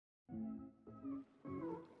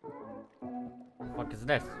fuck is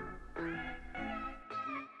this?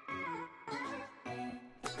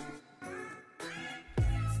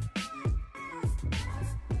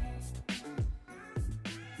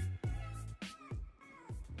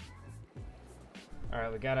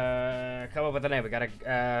 Alright, we gotta come up with a name. We gotta,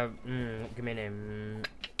 give me a name.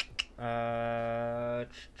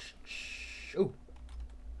 Ooh.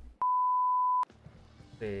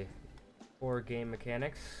 See. 4 game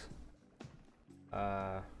mechanics.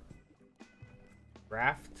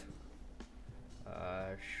 Raft.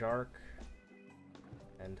 Shark.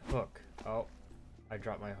 And hook. Oh, I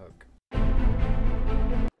dropped my hook.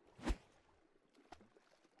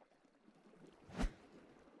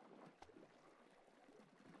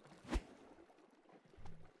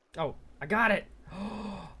 Oh, I got it!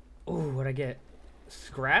 Oh, what'd I get?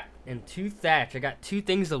 Scrap and 2 thatch. I got 2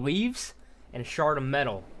 things of leaves and a shard of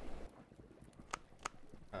metal.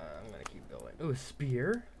 I'm gonna keep going. Ooh, a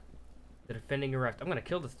spear. The defending erect. I'm gonna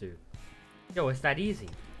kill this dude. Yo, it's that easy.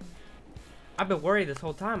 I've been worried this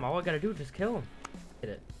whole time. All I gotta do is just kill him. Hit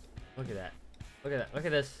it. Look at that. Look at that. Look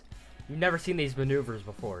at this. You've never seen these maneuvers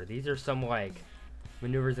before. These are some, like,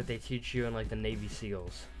 maneuvers that they teach you in, like, the Navy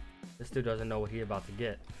SEALs. This dude doesn't know what he's about to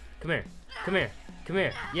get. Come here. Come here. Come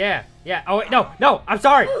here. Yeah. Yeah. Oh, wait. No. No. I'm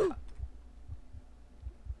sorry.